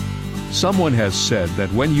Someone has said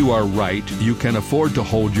that when you are right, you can afford to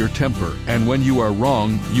hold your temper, and when you are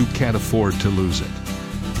wrong, you can't afford to lose it.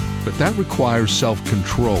 But that requires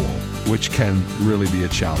self-control, which can really be a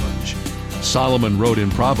challenge. Solomon wrote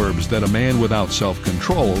in Proverbs that a man without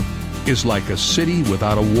self-control is like a city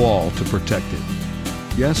without a wall to protect it.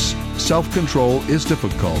 Yes, self-control is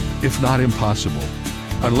difficult, if not impossible,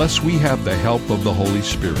 unless we have the help of the Holy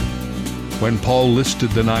Spirit. When Paul listed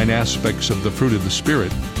the 9 aspects of the fruit of the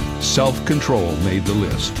Spirit, self-control made the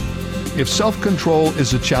list. If self-control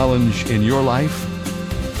is a challenge in your life,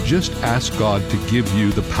 just ask God to give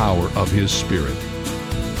you the power of His Spirit.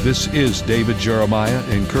 This is David Jeremiah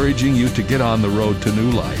encouraging you to get on the road to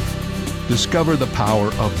new life. Discover the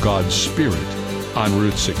power of God's Spirit on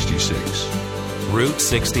Route 66. Route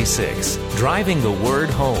 66, driving the word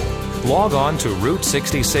home. Log on to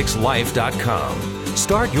Route66Life.com.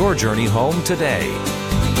 Start your journey home today.